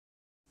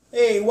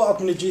Hey,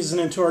 welcome to Jesus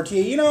and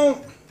Tortilla. You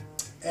know,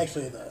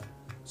 actually the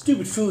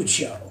Stupid Food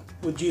Show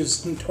with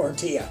Jesus and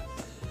Tortilla.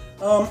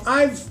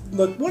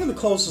 One of the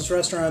closest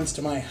restaurants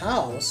to my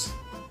house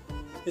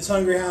is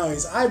Hungry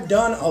Howies. I've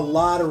done a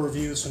lot of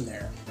reviews from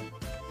there.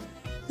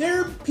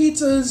 Their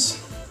pizzas,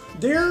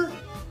 their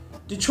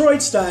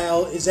Detroit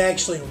style is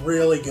actually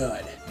really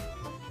good.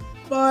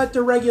 But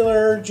the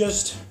regular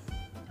pizza,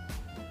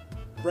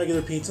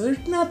 they're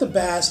not the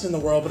best in the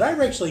world, but I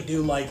actually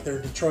do like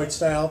their Detroit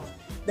style.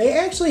 They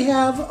actually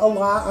have a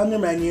lot on their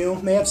menu.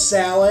 They have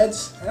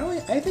salads.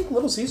 I think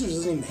Little Caesars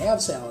doesn't even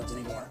have salads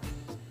anymore.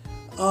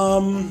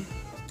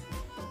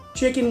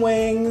 Chicken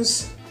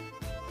wings.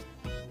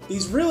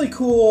 These really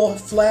cool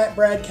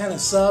flatbread kind of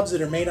subs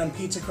that are made on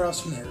pizza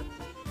crust from there.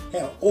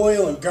 Have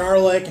oil and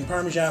garlic and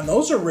Parmesan.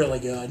 Those are really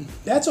good.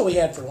 That's what we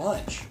had for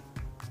lunch.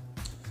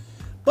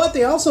 But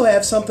they also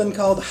have something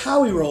called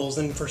Howie Rolls,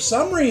 and for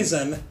some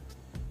reason,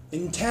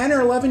 in 10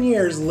 or 11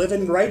 years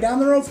living right down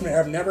the road from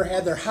there, I've never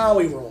had their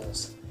Howie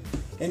Rolls.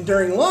 And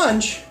during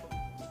lunch,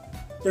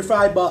 they're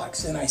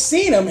 $5. And I've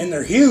seen them and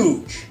they're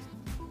huge.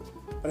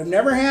 But I've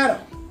never had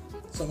them.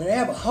 So I'm going to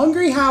have a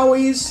Hungry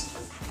Howie's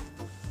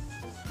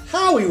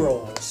Howie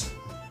Rolls.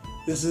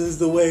 This is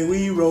the way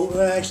we roll.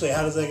 Actually,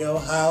 how does that go?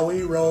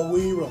 Howie roll,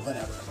 we roll,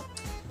 whatever.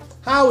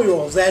 Howie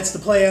Rolls, that's the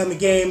play on the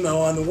game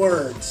though, on the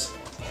words.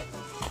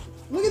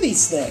 Look at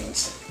these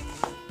things.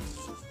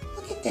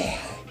 Look at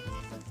that.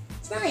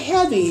 It's not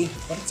heavy,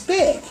 but it's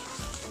big.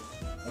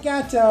 I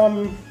got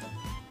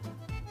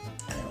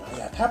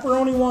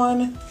pepperoni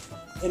one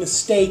and a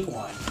steak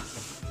one.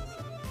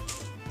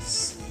 Let's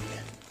see.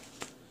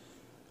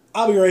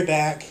 I'll be right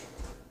back.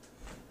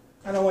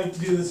 I don't like to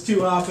do this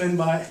too often,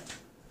 but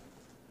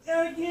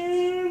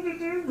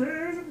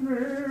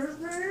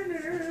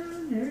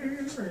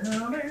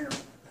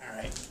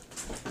alright.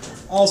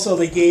 Also,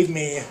 they gave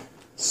me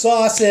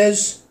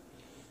sausage.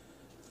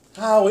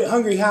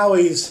 Hungry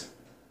Howie's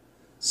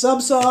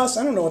sub sauce.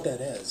 I don't know what that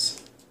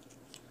is,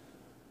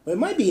 but it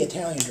might be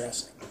Italian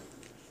dressing.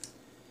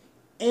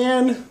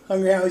 And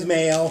Hungry Howie's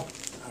mayo.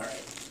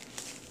 Alright.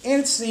 And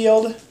it's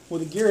sealed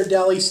with a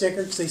Ghirardelli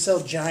sticker because they sell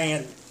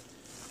giant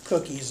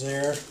cookies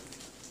there.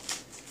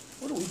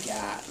 What do we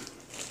got?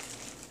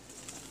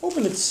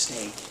 Open its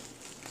steak.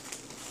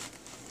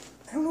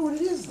 I don't know what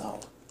it is though.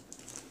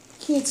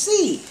 Can't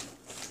see.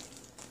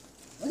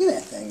 Look at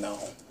that thing though.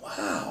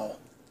 Wow.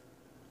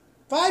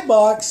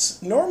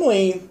 $5.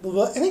 Normally,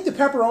 I think the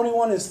pepperoni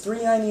one is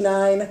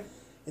 $3.99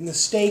 and the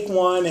steak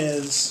one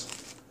is,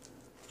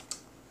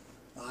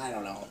 I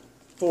don't know,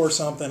 $4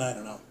 something, I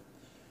don't know.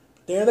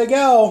 There they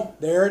go.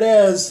 There it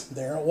is.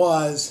 There it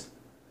was.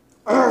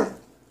 It's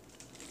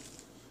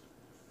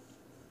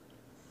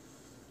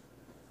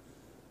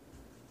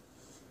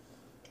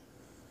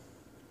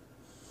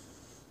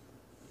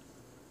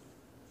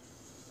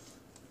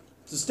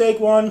a steak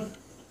one.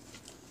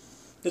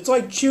 It's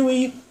like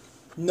chewy,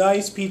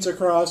 nice pizza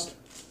crust.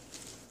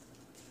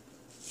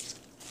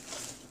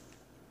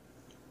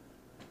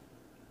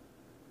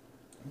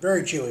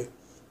 Very chewy.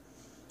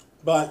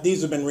 But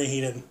these have been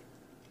reheated.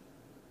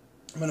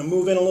 I'm going to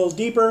move in a little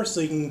deeper so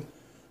you can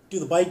do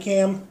the bite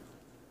cam.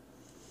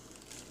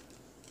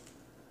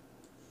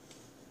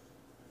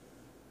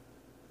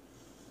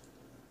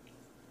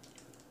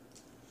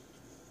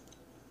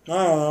 I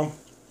don't know.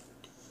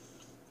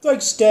 It's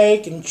like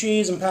steak and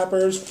cheese and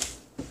peppers.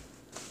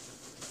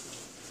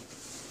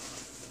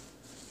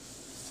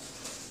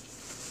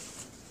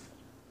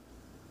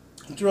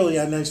 It's really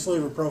got a nice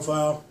flavor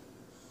profile.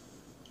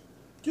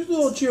 Just a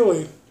little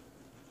chewy.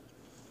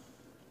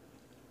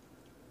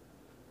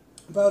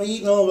 If I would have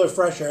eaten a little bit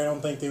fresher, I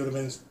don't think they would have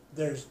been as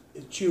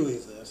chewy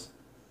as this.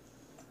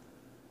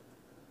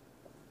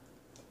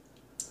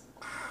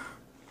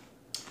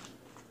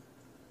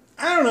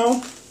 I don't know.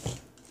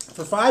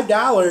 For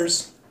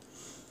 $5,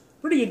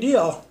 pretty good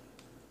deal.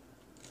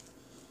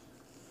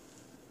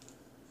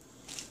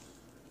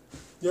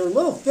 They're a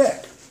little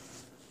thick.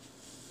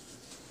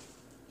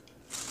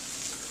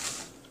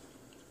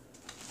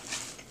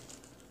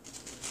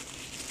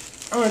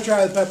 I'm going to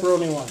try the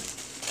pepperoni one.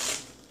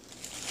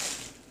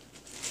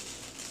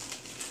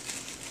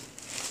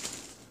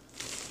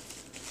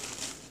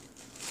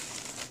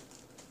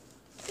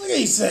 Look at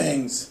these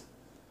things.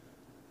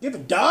 Give a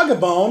dog a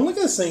bone. Look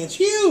at this thing. It's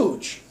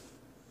huge.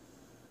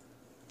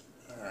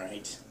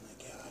 Alright. Oh my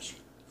gosh.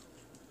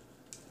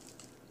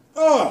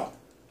 Oh!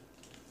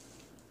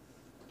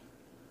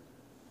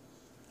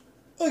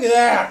 Look at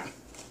that.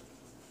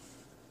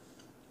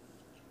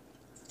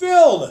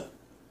 Filled.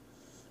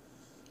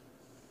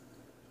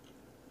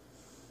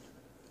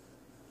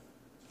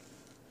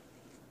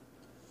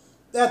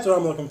 That's what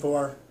I'm looking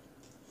for.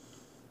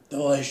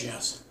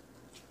 Delicious.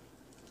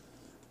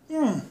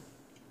 Mmm.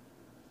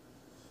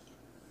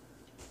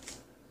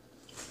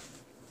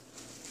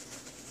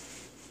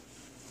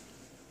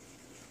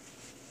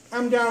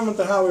 I'm down with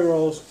the Howie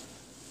Rolls.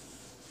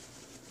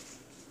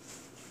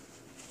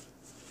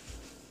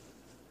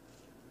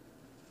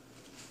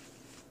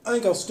 I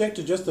think I'll stick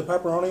to just the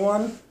pepperoni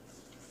one.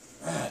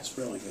 Ah, it's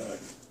really good.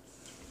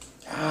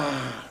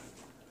 Ah.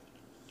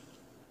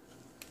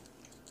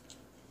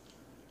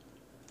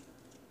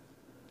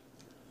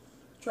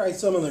 Try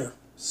some of their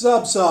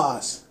sub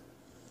sauce.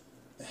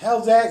 The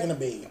hell's that gonna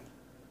be?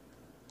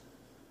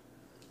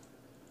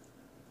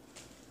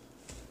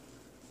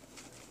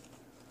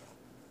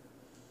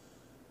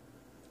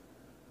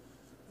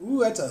 Ooh,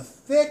 that's a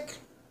thick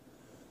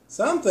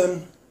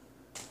something.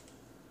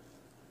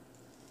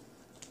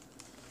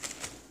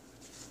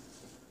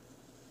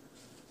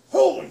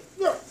 Holy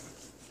shit!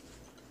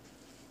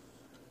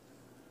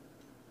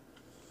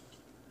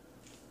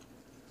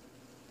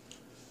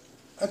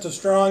 That's a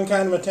strong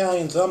kind of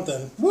Italian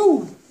something.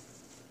 Woo!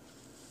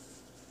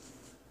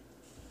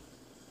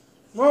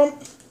 Well,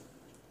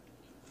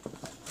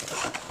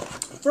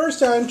 first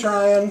time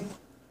trying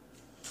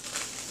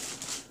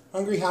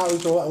Hungry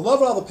Howies. I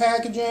love all the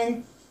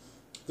packaging.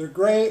 They're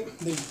great.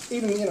 They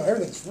even,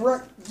 everything's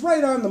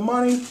right on the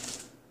money.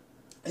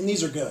 And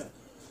these are good.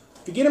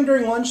 If you get them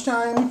during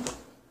lunchtime,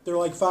 they're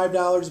like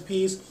 $5 a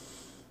piece.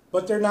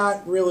 But they're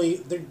not really,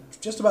 they're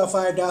just about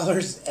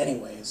 $5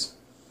 anyways.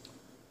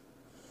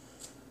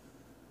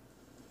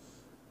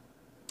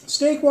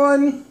 Steak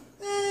one,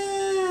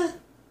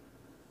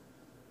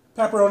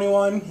 pepperoni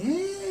one,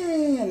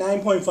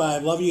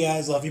 9.5. Love you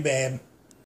guys, love you babe.